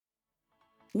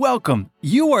Welcome.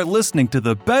 You are listening to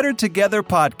the Better Together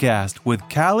podcast with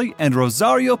Callie and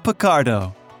Rosario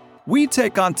Picardo. We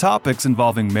take on topics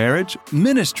involving marriage,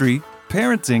 ministry,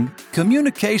 parenting,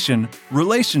 communication,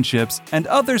 relationships, and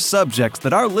other subjects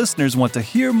that our listeners want to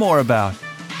hear more about.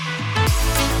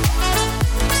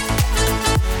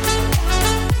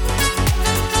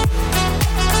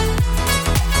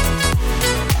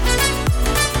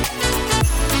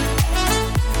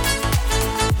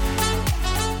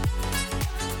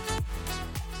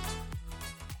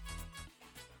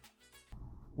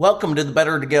 Welcome to the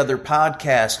Better Together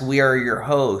podcast. We are your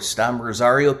host. I'm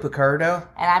Rosario Picardo.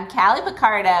 And I'm Callie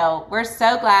Picardo. We're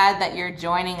so glad that you're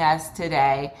joining us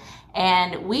today.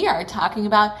 And we are talking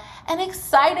about an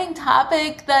exciting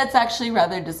topic that's actually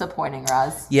rather disappointing,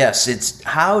 Roz. Yes, it's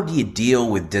how do you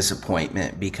deal with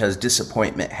disappointment? Because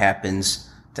disappointment happens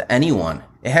to anyone.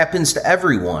 It happens to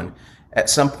everyone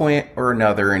at some point or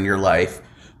another in your life.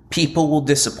 People will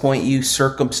disappoint you.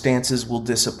 Circumstances will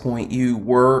disappoint you.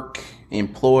 Work,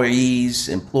 employees,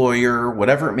 employer,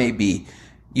 whatever it may be,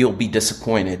 you'll be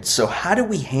disappointed. So how do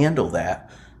we handle that?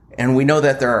 And we know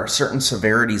that there are certain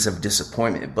severities of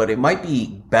disappointment, but it might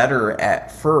be better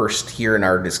at first here in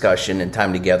our discussion and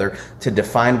time together to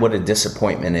define what a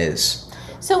disappointment is.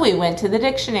 So we went to the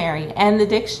dictionary, and the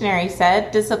dictionary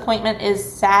said disappointment is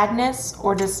sadness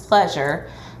or displeasure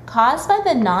caused by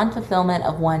the non-fulfillment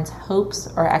of one's hopes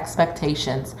or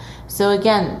expectations. So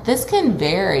again, this can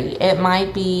vary. It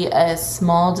might be a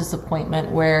small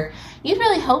disappointment where you'd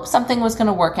really hope something was going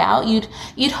to work out.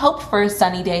 You'd hoped for a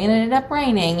sunny day and it ended up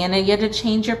raining and you had to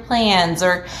change your plans.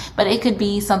 But it could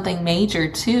be something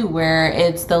major too, where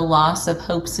it's the loss of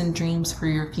hopes and dreams for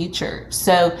your future.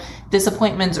 So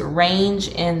disappointments range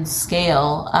in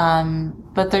scale,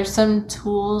 but there's some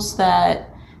tools that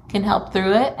can help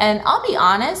through it. And I'll be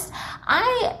honest,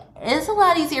 it's a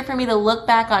lot easier for me to look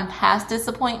back on past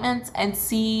disappointments and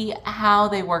see how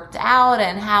they worked out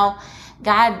and how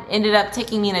God ended up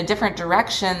taking me in a different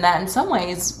direction that in some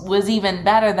ways was even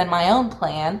better than my own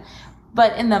plan.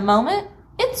 But in the moment,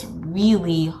 it's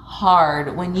really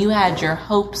hard when you had your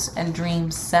hopes and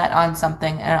dreams set on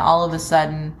something and all of a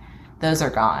sudden those are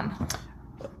gone.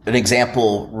 An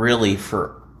example really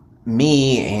for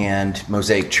me and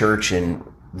Mosaic Church in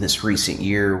this recent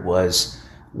year was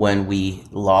when we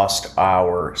lost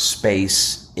our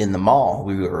space in the mall.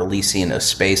 We were leasing a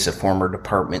space, a former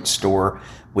department store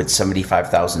with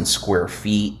 75,000 square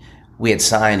feet. We had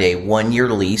signed a 1-year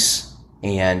lease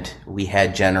and we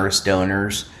had generous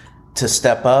donors to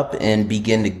step up and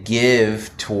begin to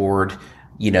give toward,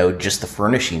 just the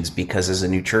furnishings, because as a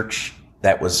new church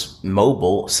that was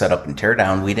mobile, set up and tear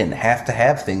down, we didn't have to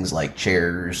have things like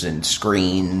chairs and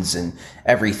screens and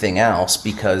everything else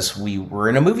because we were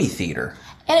in a movie theater.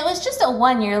 And it was just a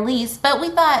 1-year lease, but we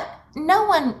thought no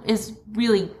one is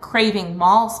really craving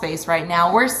mall space right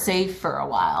now. We're safe for a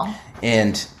while.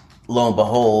 And lo and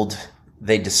behold,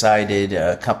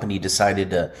 a company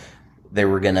decided they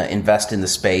were going to invest in the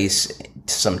space,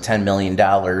 some $10 million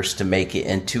to make it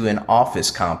into an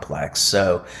office complex.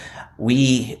 So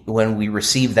when we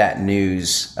received that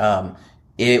news,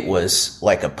 it was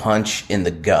like a punch in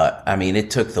the gut. I mean,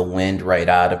 it took the wind right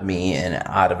out of me and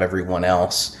out of everyone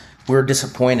else. We were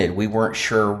disappointed. We weren't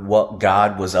sure what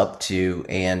God was up to.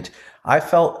 And I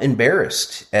felt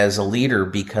embarrassed as a leader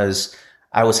because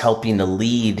I was helping to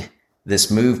lead this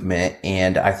movement.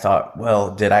 And I thought,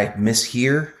 well, did I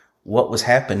mishear what was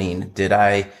happening? Did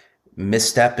I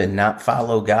misstep and not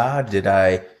follow God? Did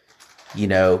I,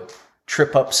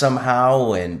 trip up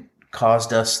somehow and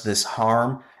caused us this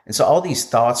harm? And so all these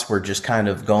thoughts were just kind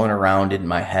of going around in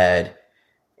my head.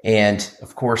 And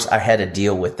of course, I had to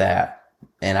deal with that.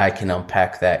 And I can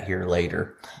unpack that here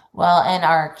later. Well, and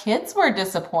our kids were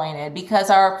disappointed because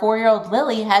our 4-year-old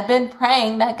Lily had been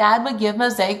praying that God would give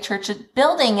Mosaic Church a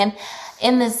building. And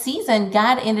in this season,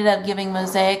 God ended up giving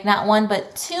Mosaic not 1,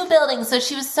 but 2 buildings. So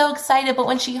she was so excited. But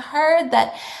when she heard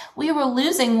that we were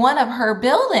losing one of her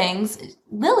buildings,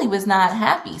 Lily was not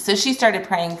happy. So she started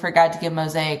praying for God to give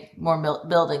Mosaic more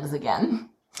buildings again.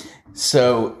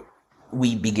 So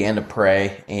we began to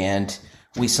pray, and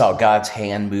we saw God's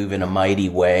hand move in a mighty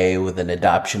way with an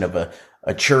adoption of a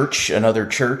church, another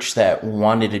church that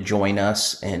wanted to join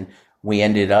us. And we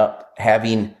ended up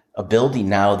having a building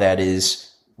now that is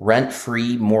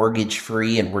rent-free,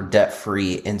 mortgage-free, and we're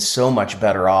debt-free and so much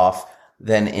better off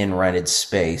than in rented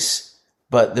space.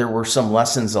 But there were some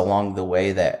lessons along the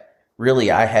way that really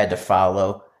I had to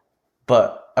follow.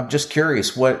 But I'm just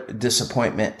curious, what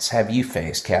disappointments have you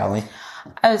faced, Callie?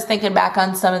 I was thinking back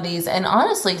on some of these, and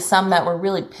honestly, some that were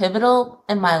really pivotal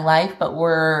in my life, but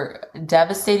were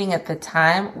devastating at the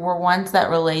time, were ones that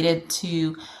related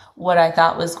to what I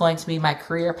thought was going to be my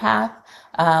career path.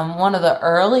 One of the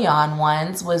early on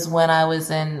ones was when I was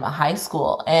in high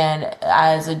school. And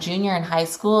as a junior in high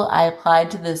school, I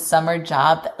applied to this summer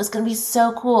job that was going to be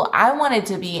so cool. I wanted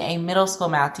to be a middle school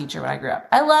math teacher when I grew up.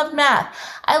 I loved math.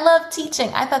 I loved teaching.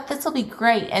 I thought this will be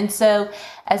great. And so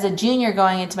as a junior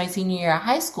going into my senior year of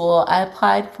high school, I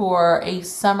applied for a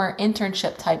summer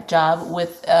internship type job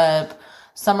with a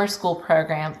summer school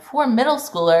program for middle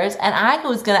schoolers. And I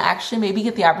was going to actually maybe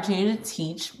get the opportunity to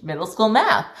teach middle school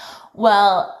math.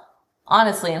 Well,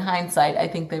 honestly, in hindsight, I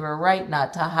think they were right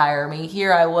not to hire me.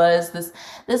 Here I was,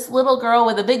 this little girl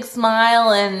with a big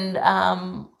smile and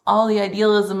all the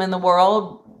idealism in the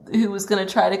world who was going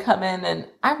to try to come in. And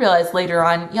I realized later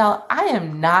on, y'all, I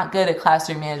am not good at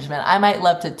classroom management. I might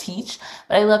love to teach,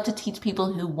 but I love to teach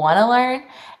people who want to learn.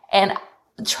 And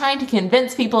trying to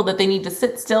convince people that they need to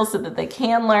sit still so that they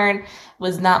can learn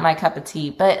was not my cup of tea.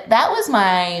 But that was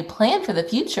my plan for the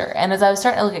future. And as I was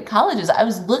starting to look at colleges, I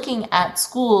was looking at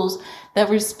schools that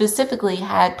were specifically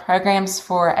had programs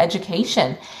for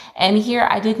education. And here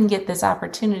I didn't get this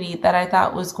opportunity that I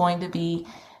thought was going to be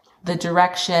the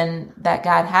direction that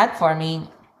God had for me.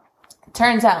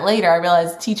 Turns out later, I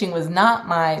realized teaching was not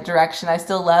my direction. I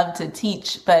still loved to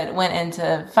teach, but went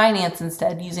into finance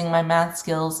instead, using my math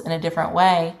skills in a different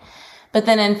way. But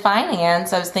then in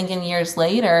finance, I was thinking years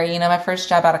later, my first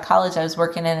job out of college, I was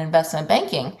working in investment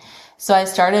banking. So I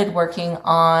started working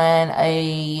on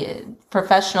a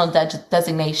professional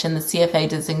designation. The CFA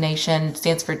designation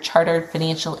stands for Chartered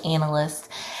Financial Analyst.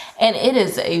 And it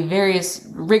is a very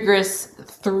rigorous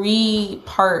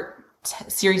 3-part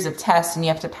series of tests, and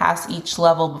you have to pass each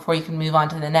level before you can move on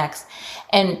to the next.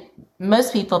 And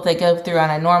most people, if they go through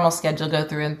on a normal schedule, go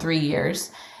through in 3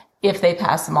 years. If they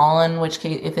pass them all, in which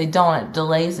case, if they don't, it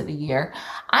delays it a year.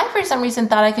 I, for some reason,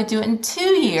 thought I could do it in 2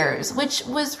 years, which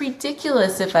was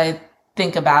ridiculous if I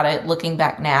think about it looking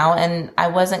back now. And I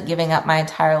wasn't giving up my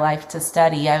entire life to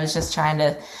study. I was just trying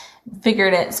to figure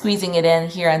it, squeezing it in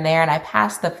here and there. And I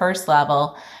passed the first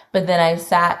level, but then I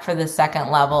sat for the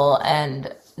second level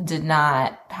and did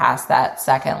not pass that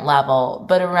second level.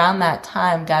 But around that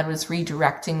time, God was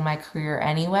redirecting my career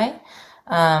anyway.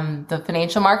 The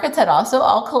financial markets had also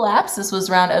all collapsed. This was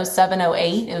around 07,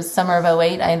 08. It was summer of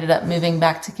 08. I ended up moving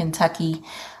back to Kentucky,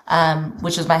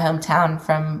 which is my hometown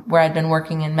from where I'd been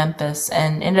working in Memphis,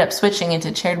 and ended up switching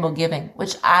into charitable giving,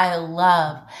 which I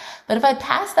love. But if I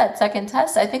passed that second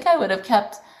test, I think I would have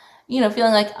kept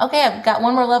feeling like, okay, I've got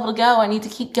one more level to go. I need to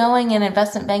keep going in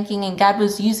investment banking. And God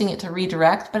was using it to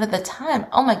redirect. But at the time,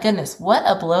 oh my goodness, what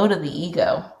a blow to the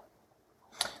ego.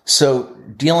 So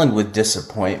dealing with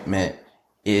disappointment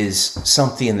is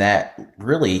something that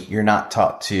really you're not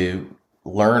taught to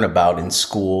learn about in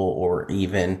school or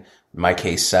even, in my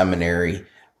case, seminary.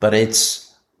 But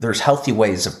there's healthy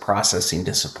ways of processing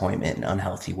disappointment and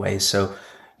unhealthy ways. So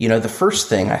the first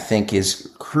thing I think is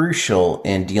crucial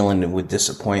in dealing with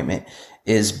disappointment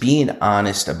is being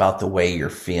honest about the way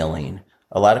you're feeling.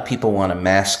 A lot of people want to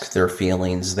mask their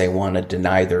feelings. They want to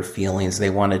deny their feelings. They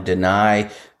want to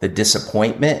deny the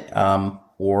disappointment,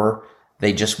 or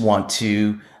they just want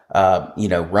to,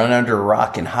 run under a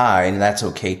rock and hide, and that's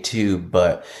okay too.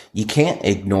 But you can't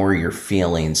ignore your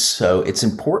feelings. So it's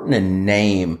important to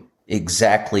name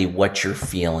exactly what you're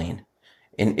feeling.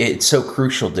 And it's so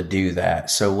crucial to do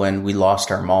that. So when we lost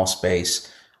our mall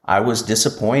space, I was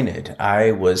disappointed.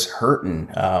 I was hurting.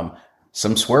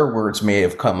 Some swear words may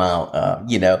have come out.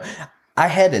 I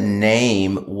had to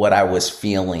name what I was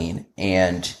feeling,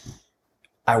 and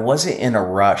I wasn't in a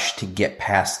rush to get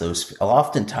past those.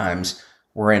 Oftentimes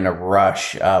we're in a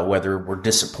rush, whether we're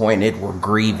disappointed, we're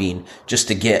grieving, just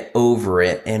to get over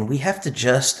it. And we have to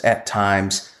just at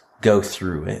times go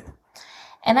through it.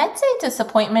 And I'd say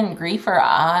disappointment and grief are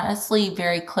honestly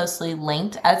very closely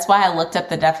linked. That's why I looked up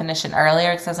the definition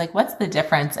earlier, because I was like, what's the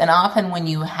difference? And often when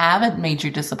you have a major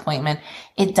disappointment,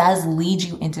 it does lead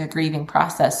you into a grieving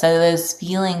process. So those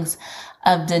feelings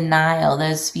of denial,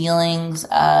 those feelings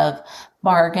of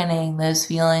bargaining, those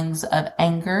feelings of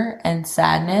anger and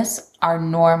sadness are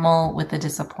normal with the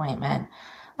disappointment.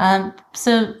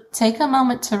 So take a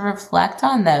moment to reflect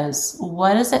on those.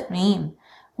 What does it mean?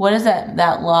 What does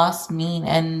that loss mean?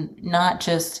 And not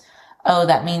just, oh,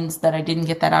 that means that I didn't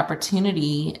get that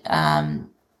opportunity.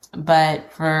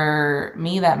 But for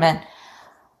me, that meant,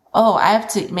 oh, I have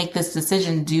to make this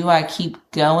decision. Do I keep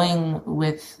going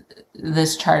with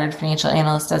this Chartered Financial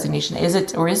Analyst designation? Is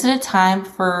it a time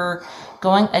for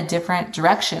going a different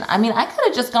direction? I mean, I could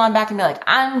have just gone back and be like,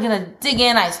 I'm going to dig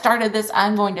in. I started this.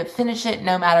 I'm going to finish it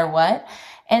no matter what.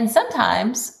 And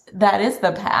sometimes that is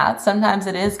the path. Sometimes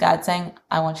it is God saying,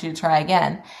 I want you to try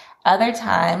again. Other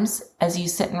times, as you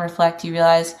sit and reflect, you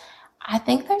realize, I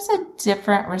think there's a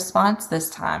different response this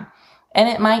time. And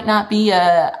it might not be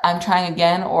I'm trying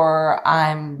again or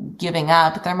I'm giving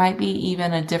up. There might be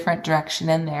even a different direction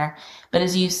in there. But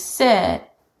as you sit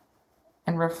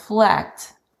and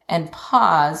reflect and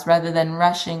pause rather than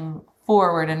rushing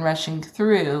forward and rushing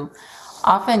through,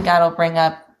 often God will bring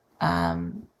up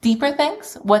deeper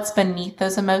things. What's beneath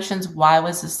those emotions? Why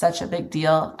was this such a big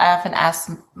deal? I often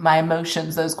ask my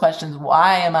emotions those questions.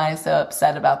 Why am I so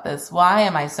upset about this? Why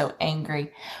am I so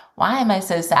angry? Why am I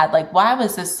so sad? Like, why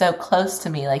was this so close to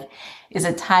me? Like, is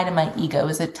it tied to my ego?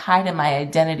 Is it tied to my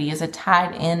identity? Is it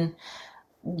tied in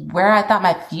where I thought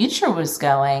my future was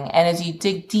going? And as you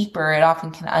dig deeper, it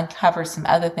often can uncover some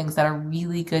other things that are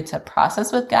really good to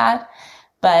process with God.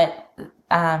 But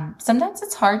sometimes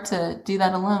it's hard to do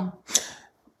that alone.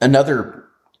 Another,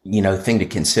 thing to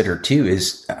consider too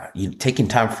is you taking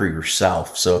time for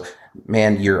yourself. So,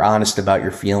 man, you're honest about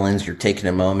your feelings. You're taking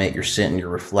a moment. You're sitting. You're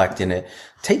reflecting it.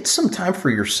 Take some time for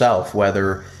yourself,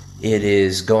 whether it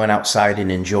is going outside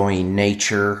and enjoying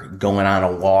nature, going on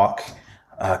a walk,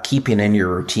 keeping in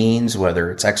your routines,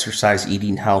 whether it's exercise,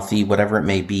 eating healthy, whatever it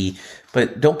may be.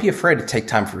 But don't be afraid to take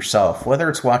time for yourself, whether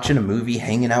it's watching a movie,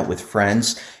 hanging out with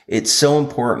friends. It's so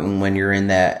important when you're in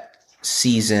that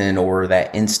season or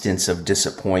that instance of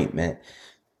disappointment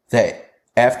that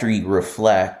after you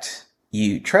reflect,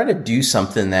 you try to do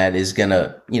something that is going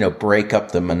to, break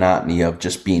up the monotony of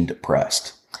just being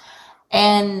depressed.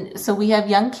 And so we have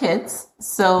young kids.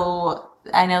 So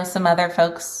I know some other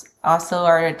folks also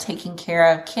are taking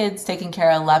care of kids, taking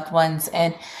care of loved ones.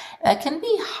 And that can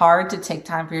be hard to take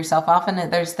time for yourself. Often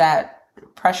there's that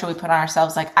pressure we put on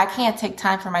ourselves, like, I can't take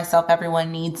time for myself.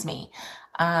 Everyone needs me.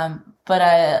 But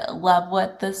I love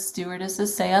what the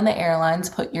stewardesses say on the airlines.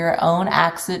 Put your own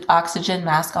oxygen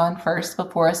mask on first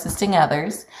before assisting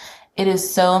others. It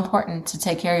is so important to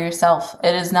take care of yourself.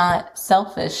 It is not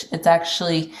selfish. It's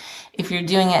actually, if you're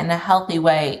doing it in a healthy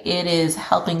way, it is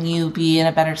helping you be in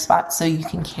a better spot so you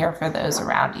can care for those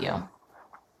around you.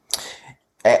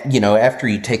 After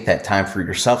you take that time for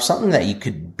yourself, something that you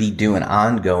could be doing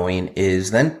ongoing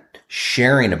is then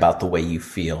sharing about the way you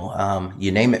feel.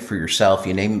 You name it for yourself,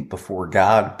 you name it before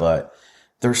God, but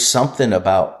there's something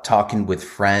about talking with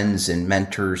friends and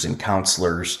mentors and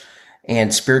counselors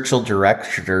and spiritual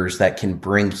directors that can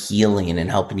bring healing and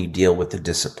helping you deal with the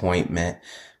disappointment,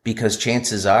 because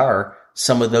chances are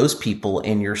some of those people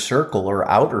in your circle or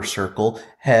outer circle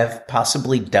have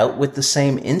possibly dealt with the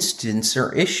same instance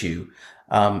or issue.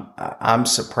 I'm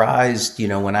surprised,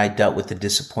 when I dealt with the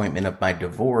disappointment of my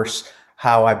divorce,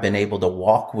 how I've been able to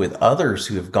walk with others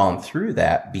who have gone through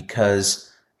that,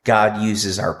 because God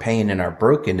uses our pain and our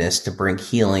brokenness to bring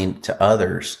healing to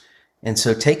others. And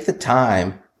so take the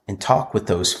time and talk with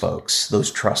those folks, those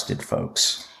trusted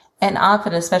folks. And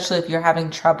often, especially if you're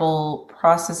having trouble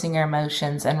processing your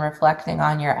emotions and reflecting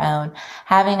on your own,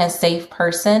 having a safe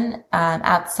person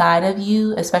outside of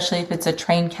you, especially if it's a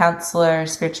trained counselor or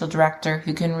spiritual director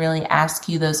who can really ask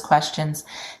you those questions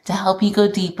to help you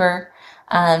go deeper,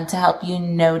 to help you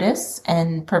notice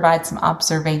and provide some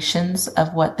observations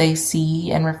of what they see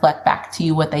and reflect back to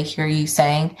you what they hear you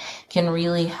saying, can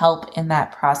really help in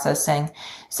that processing.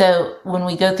 So when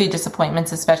we go through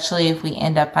disappointments, especially if we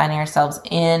end up finding ourselves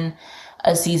in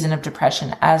a season of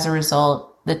depression, as a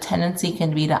result, the tendency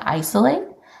can be to isolate.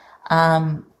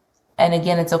 And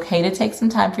again, it's okay to take some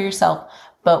time for yourself,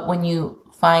 but when you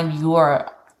find you're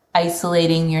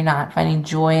isolating, you're not finding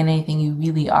joy in anything, you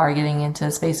really are getting into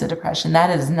a space of depression.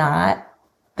 That is not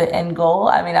the end goal.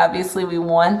 I mean, obviously we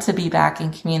want to be back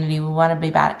in community. We want to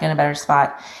be back in a better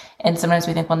spot. And sometimes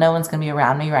we think, well, no one's going to be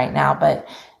around me right now, but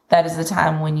that is the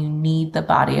time when you need the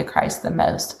body of Christ the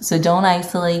most. So don't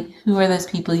isolate. Who are those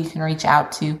people you can reach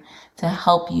out to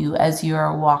help you as you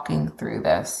are walking through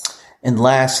this? And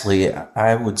lastly,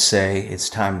 I would say it's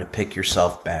time to pick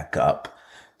yourself back up.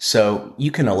 So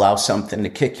you can allow something to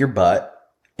kick your butt,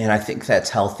 and I think that's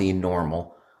healthy and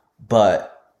normal,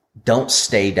 but don't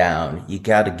stay down. You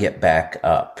got to get back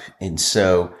up. And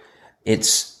so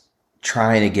it's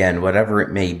trying again, whatever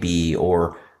it may be,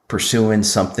 or pursuing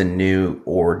something new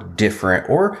or different,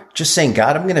 or just saying,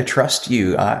 God, I'm going to trust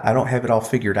you. I don't have it all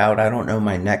figured out. I don't know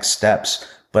my next steps,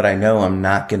 but I know I'm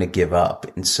not going to give up.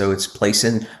 And so it's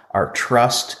placing our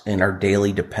trust and our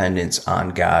daily dependence on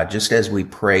God, just as we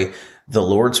pray the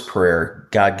Lord's Prayer,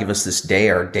 God, give us this day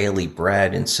our daily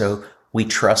bread. And so we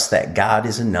trust that God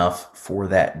is enough for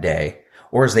that day.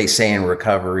 Or as they say in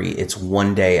recovery, it's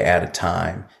one day at a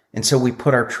time. And so we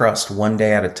put our trust one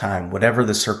day at a time, whatever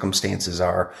the circumstances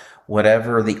are,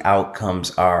 whatever the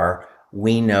outcomes are,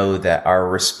 we know that our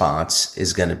response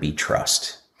is going to be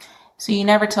trust. So you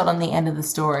never told them the end of the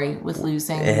story with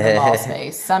losing the mall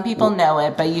space. Some people know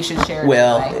it, but you should share it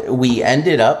anyway. We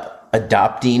ended up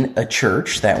adopting a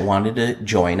church that wanted to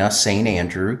join us, St.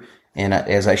 Andrew. And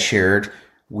as I shared,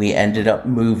 we ended up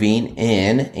moving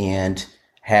in and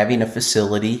having a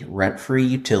facility, rent-free,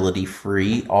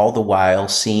 utility-free, all the while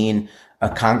seeing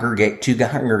two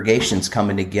congregations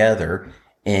coming together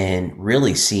and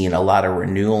really seeing a lot of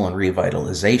renewal and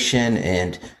revitalization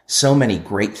and so many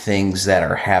great things that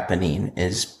are happening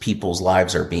as people's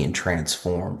lives are being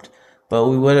transformed. But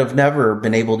we would have never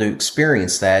been able to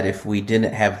experience that if we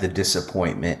didn't have the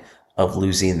disappointment of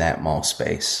losing that mall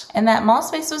space. And that mall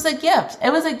space was a gift.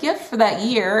 It was a gift for that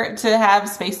year to have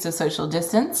space to social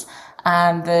distance.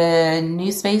 The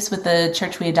new space with the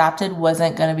church we adopted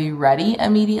wasn't going to be ready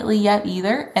immediately yet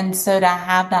either. And so to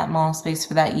have that mall space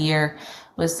for that year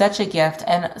was such a gift.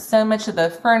 And so much of the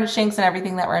furnishings and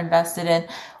everything that were invested in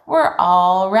were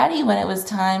all ready when it was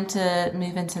time to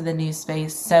move into the new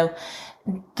space. So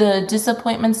the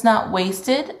disappointment's not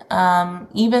wasted.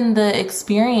 Even the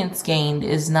experience gained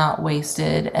is not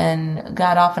wasted. And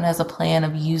God often has a plan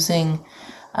of using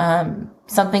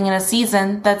something in a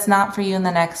season that's not for you in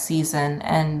the next season.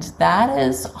 And that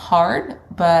is hard,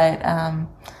 but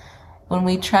when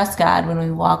we trust God, when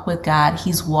we walk with God,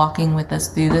 He's walking with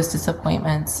us through those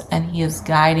disappointments, and He is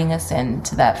guiding us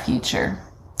into that future.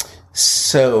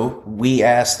 So we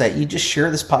ask that you just share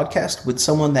this podcast with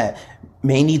someone that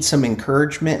may need some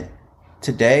encouragement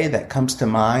today that comes to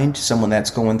mind, someone that's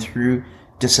going through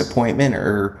disappointment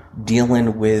or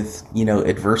dealing with,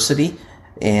 adversity.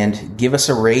 And give us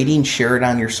a rating, share it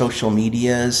on your social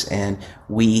medias, and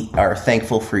we are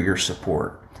thankful for your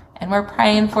support. And we're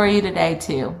praying for you today,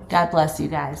 too. God bless you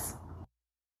guys.